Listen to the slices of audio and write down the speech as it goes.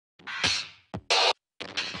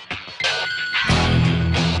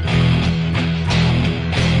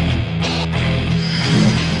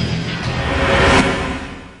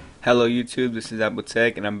Hello YouTube, this is Apple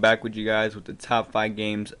Tech and I'm back with you guys with the top 5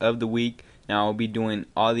 games of the week. Now I'll be doing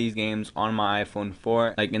all these games on my iPhone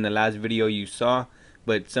 4 like in the last video you saw,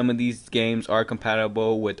 but some of these games are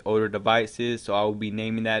compatible with older devices, so I will be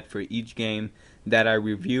naming that for each game that I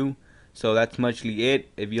review. So that's muchly it.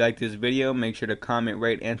 If you like this video, make sure to comment,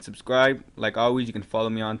 rate, and subscribe. Like always, you can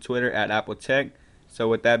follow me on Twitter at Apple Tech. So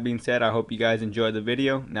with that being said, I hope you guys enjoyed the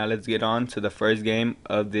video. Now let's get on to the first game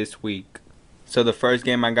of this week. So the first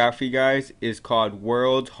game I got for you guys is called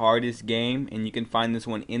World's Hardest Game, and you can find this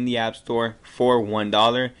one in the App Store for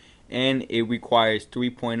 $1, and it requires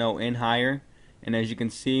 3.0 and higher. And as you can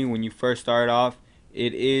see, when you first start off,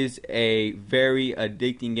 it is a very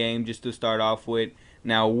addicting game just to start off with.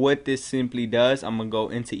 Now what this simply does, I'm going to go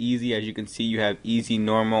into easy. As you can see, you have easy,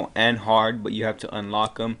 normal, and hard, but you have to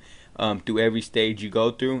unlock them through every stage you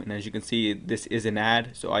go through. And as you can see, this is an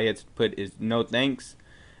ad, so all you have to put is no thanks.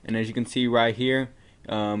 And as you can see right here,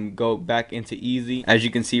 go back into easy. As you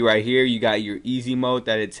can see right here, you got your easy mode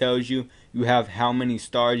that it tells you. You have how many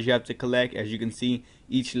stars you have to collect. As you can see,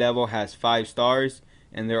 each level has 5 stars,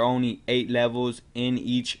 and there are only 8 levels in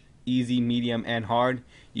each easy, medium, and hard.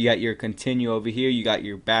 You got your continue over here. You got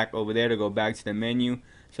your back over there to go back to the menu.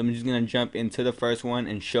 So I'm just going to jump into the first one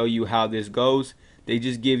and show you how this goes. They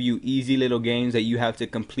just give you easy little games that you have to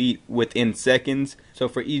complete within seconds. So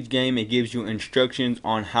for each game, it gives you instructions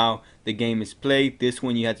on how the game is played. This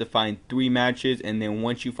one, you have to find 3 matches, and then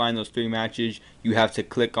once you find those 3 matches, you have to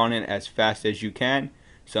click on it as fast as you can.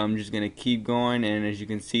 So I'm just going to keep going, and as you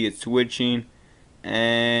can see, it's switching,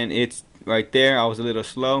 and it's right there. I was a little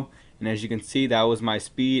slow, and as you can see, that was my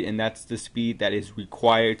speed, and that's the speed that is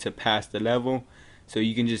required to pass the level. So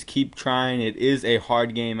you can just keep trying. It is a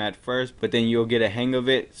hard game at first, but then you'll get a hang of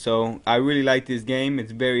it. So I really like this game.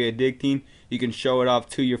 It's very addicting. You can show it off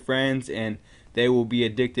to your friends and they will be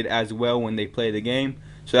addicted as well when they play the game.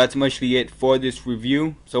 So that's mostly it for this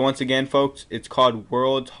review. So once again, folks, it's called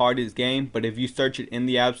World's Hardest Game, but if you search it in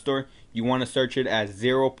the App Store, you want to search it as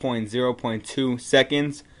 0.0.2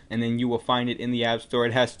 seconds, and then you will find it in the App Store.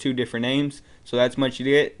 It has 2 different names. So that's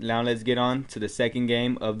mostly it. Now let's get on to the second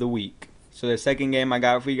game of the week. So the second game I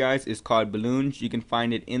got for you guys is called Balloons. You can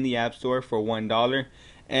find it in the App Store for $1,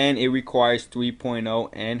 and it requires 3.0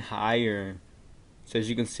 and higher. So as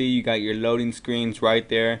you can see, you got your loading screens right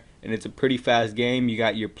there, and it's a pretty fast game. You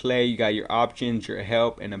got your play, you got your options, your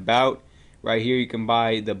help, and about. Right here you can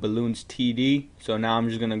buy the Balloons TD. So now I'm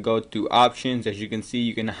just going to go through options. As you can see,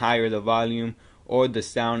 you can higher the volume or the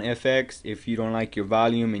sound effects if you don't like your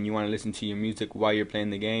volume and you want to listen to your music while you're playing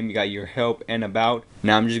the game. You got your help and about.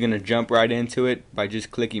 Now I'm just going to jump right into it by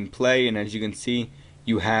just clicking play, and as you can see,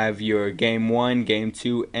 you have your game 1, game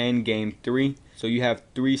 2, and game 3. So you have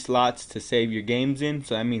 3 slots to save your games in,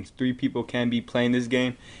 so that means 3 people can be playing this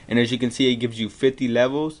game. And as you can see, it gives you 50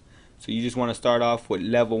 levels. So you just want to start off with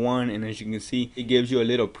level 1, and as you can see, it gives you a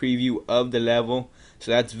little preview of the level. So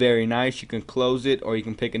that's very nice. You can close it, or you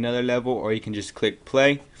can pick another level, or you can just click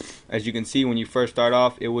play. As you can see, when you first start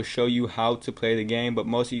off, it will show you how to play the game, but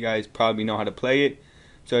most of you guys probably know how to play it.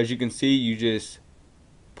 So as you can see, you just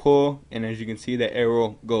pull, and as you can see, the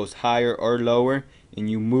arrow goes higher or lower, and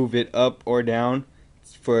you move it up or down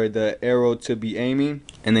for the arrow to be aiming,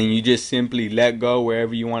 and then you just simply let go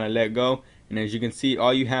wherever you want to let go. And as you can see,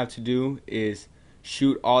 all you have to do is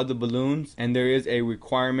shoot all the balloons, and there is a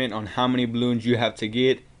requirement on how many balloons you have to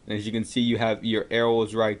get. And as you can see, you have your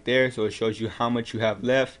arrows right there, so it shows you how much you have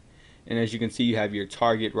left. And as you can see, you have your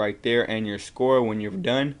target right there and your score when you're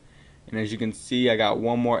done. And as you can see, I got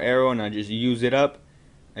one more arrow and I just use it up.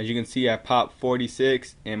 As you can see, I popped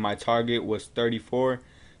 46 and my target was 34,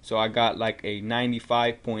 so I got like a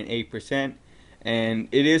 95.8%. and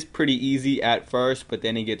it is pretty easy at first, but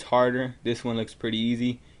then it gets harder. This one looks pretty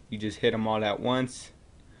easy. You just hit them all at once,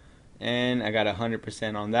 and I got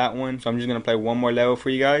 100% on that one. So I'm just gonna play one more level for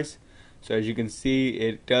you guys. So as you can see,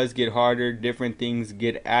 it does get harder. Different things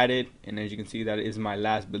get added, and as you can see, that is my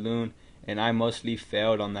last balloon, and I mostly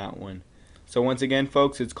failed on that one. So once again,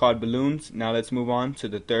 folks, it's called Balloons. Now let's move on to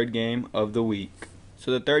the third game of the week.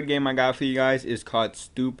 So the third game I got for you guys is called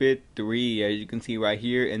Stupid 3, as you can see right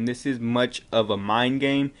here, and this is much of a mind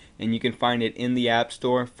game, and you can find it in the App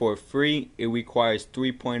Store for free. It requires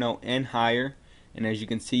 3.0 and higher, and as you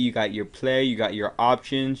can see, you got your play, you got your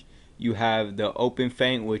options, you have the Open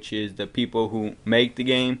Faint, which is the people who make the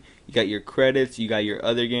game, you got your credits, you got your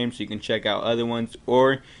other games, so you can check out other ones,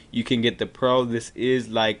 or you can get the Pro. This is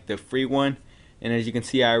like the free one, and as you can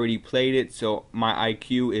see, I already played it, so my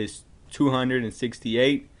IQ is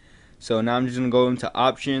 268. So now I'm just gonna go into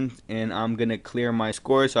options, and I'm gonna clear my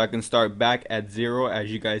score so I can start back at 0,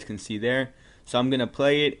 as you guys can see there. So I'm gonna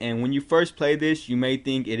play it, and when you first play this, you may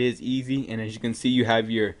think it is easy, and as you can see, you have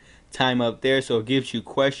your time up there, so it gives you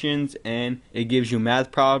questions and it gives you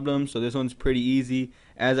math problems. So this one's pretty easy.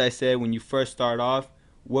 As I said, when you first start off,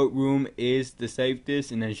 what room is the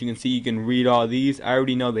safest? And as you can see, you can read all these. I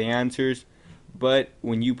already know the answers, but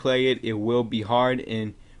when you play it, it will be hard.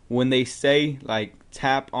 And when they say like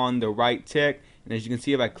tap on the right check, and as you can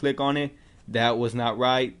see, if I click on it, that was not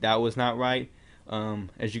right, that was not right.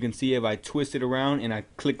 As you can see, if I twist it around and I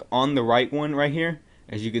click on the right one right here,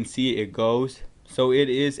 as you can see, it goes. So it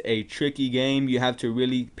is a tricky game. You have to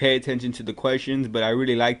really pay attention to the questions, but I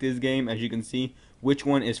really like this game. As you can see, which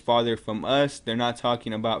one is farther from us? They're not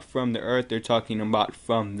talking about from the earth, they're talking about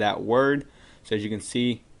from that word. So as you can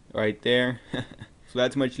see right there. So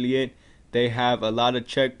that's muchly it. They have a lot of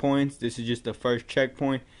checkpoints. This is just the first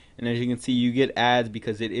checkpoint, and as you can see, you get ads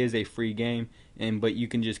because it is a free game, but you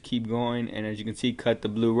can just keep going. And as you can see, cut the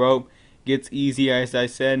blue rope gets easier, as I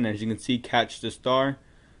said, and as you can see, catch the star,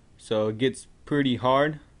 so it gets pretty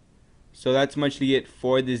hard. So that's muchly it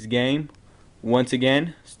for this game. Once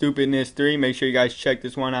again, Stupidness 3. Make sure you guys check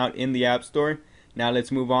this one out in the App Store. Now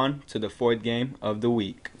let's move on to the fourth game of the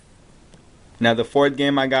week. Now the fourth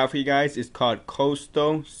game I got for you guys is called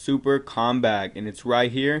Coastal Super Combat, and it's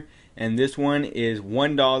right here. And this one is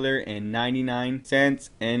 $1.99,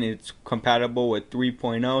 and it's compatible with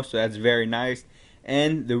 3.0, so that's very nice.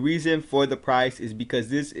 And the reason for the price is because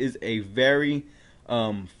this is a very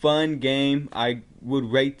fun game. I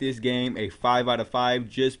would rate this game a 5 out of 5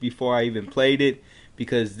 just before I even played it,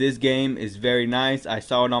 because this game is very nice. I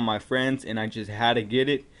saw it on my friends and I just had to get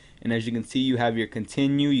it. And as you can see, you have your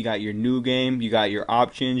continue, you got your new game, you got your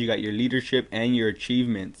options, you got your leadership, and your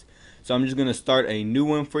achievements. So I'm just going to start a new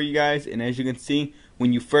one for you guys. And as you can see,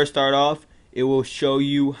 when you first start off, it will show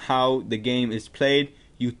you how the game is played.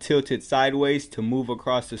 You tilt it sideways to move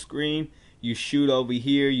across the screen. You shoot over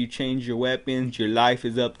here, you change your weapons, your life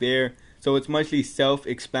is up there. So it's mostly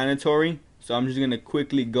self-explanatory. So I'm just going to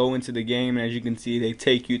quickly go into the game, and as you can see, they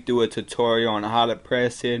take you through a tutorial on how to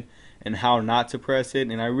press it and how not to press it.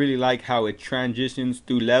 And I really like how it transitions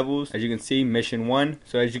through levels. As you can see, mission 1.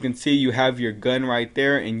 So as you can see, you have your gun right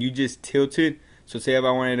there, and you just tilt it. So say if I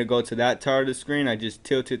wanted to go to that part of the screen, I just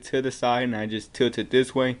tilt it to the side and I just tilt it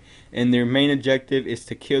this way. And their main objective is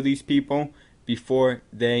to kill these people before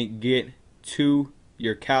they get to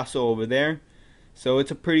your castle over there. So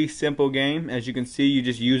it's a pretty simple game. As you can see, you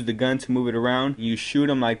just use the gun to move it around. You shoot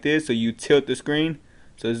them like this, so you tilt the screen.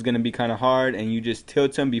 So this is going to be kind of hard, and you just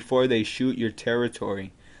tilt them before they shoot your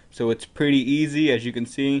territory. So it's pretty easy. As you can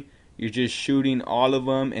see, you're just shooting all of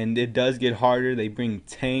them, and it does get harder. They bring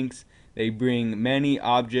tanks, they bring many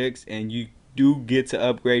objects, and you do get to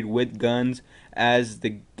upgrade with guns as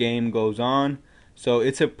the game goes on. So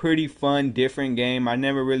it's a pretty fun, different game. I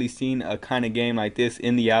never really seen a kind of game like this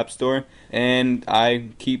in the App Store, and I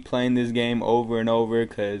keep playing this game over and over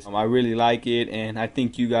because I really like it, and I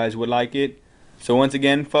think you guys would like it. So once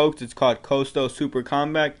again, folks, it's called Coastal Super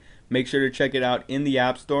Combat. Make sure to check it out in the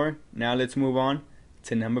App Store. Now let's move on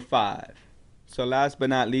to number 5. So last but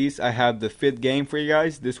not least, I have the 5th game for you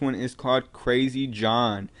guys. This one is called Crazy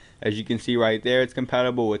John. As you can see right there, it's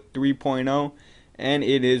compatible with 3.0, and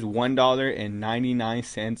it is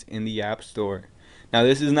 $1.99 in the App Store. Now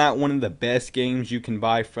this is not one of the best games you can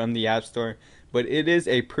buy from the App Store, but it is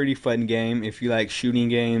a pretty fun game. If you like shooting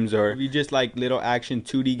games, or if you just like little action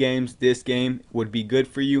 2D games, this game would be good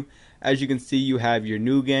for you. As you can see, you have your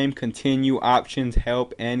new game, continue, options,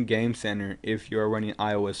 help, and game center if you're running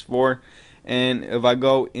iOS 4. And if I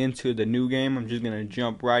go into the new game, I'm just gonna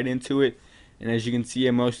jump right into it. And as you can see,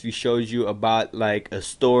 it mostly shows you about like a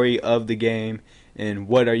story of the game and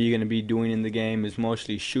what are you gonna be doing in the game. Is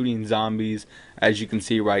mostly shooting zombies. As you can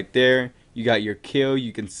see right there, you got your kill,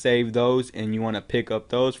 you can save those, and you want to pick up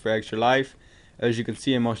those for extra life. As you can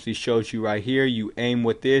see, it mostly shows you right here, you aim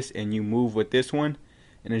with this and you move with this one.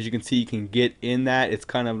 And as you can see, you can get in that. It's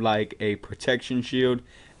kind of like a protection shield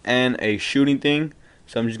and a shooting thing.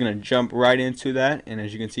 So I'm just going to jump right into that. And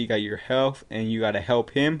as you can see, you got your health and you got to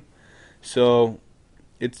help him. So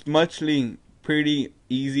it's muchly pretty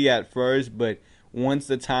easy at first, but once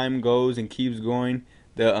the time goes and keeps going,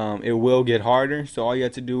 it will get harder. So all you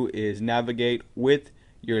have to do is navigate with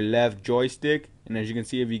your left joystick, and as you can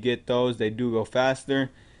see, if you get those, they do go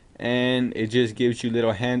faster, and it just gives you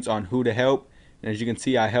little hints on who to help. And as you can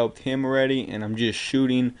see, I helped him already, and I'm just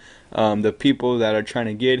shooting the people that are trying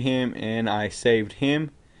to get him, and I saved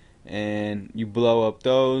him. And you blow up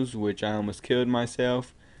those, which I almost killed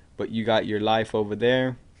myself, but you got your life over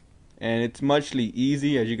there. And it's muchly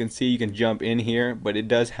easy. As you can see, you can jump in here, but it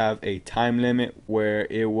does have a time limit where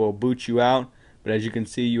it will boot you out. but as you can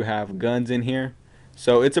see, you have guns in here.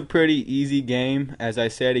 So it's a pretty easy game. As I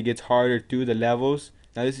said, it gets harder through the levels.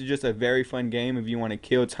 Now this is just a very fun game if you want to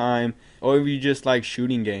kill time or if you just like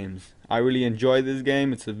shooting games. I really enjoy this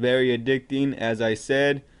game. It's very addicting, as I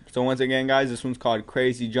said. So once again, guys, this one's called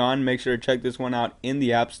Crazy John. Make sure to check this one out in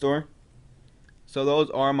the App Store. So those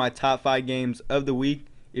are my top 5 games of the week.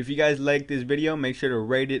 If you guys like this video, make sure to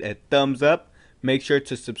rate it a thumbs up. Make sure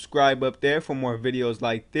to subscribe up there for more videos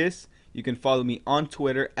like this. You can follow me on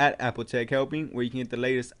Twitter at AppleTechHelping, where you can get the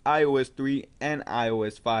latest iOS 3 and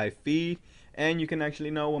iOS 5 feed. And you can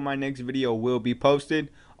actually know when my next video will be posted.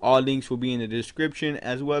 All links will be in the description,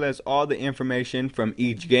 as well as all the information from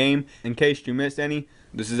each game in case you missed any.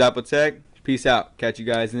 This is Apple Tech. Peace out. Catch you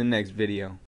guys in the next video.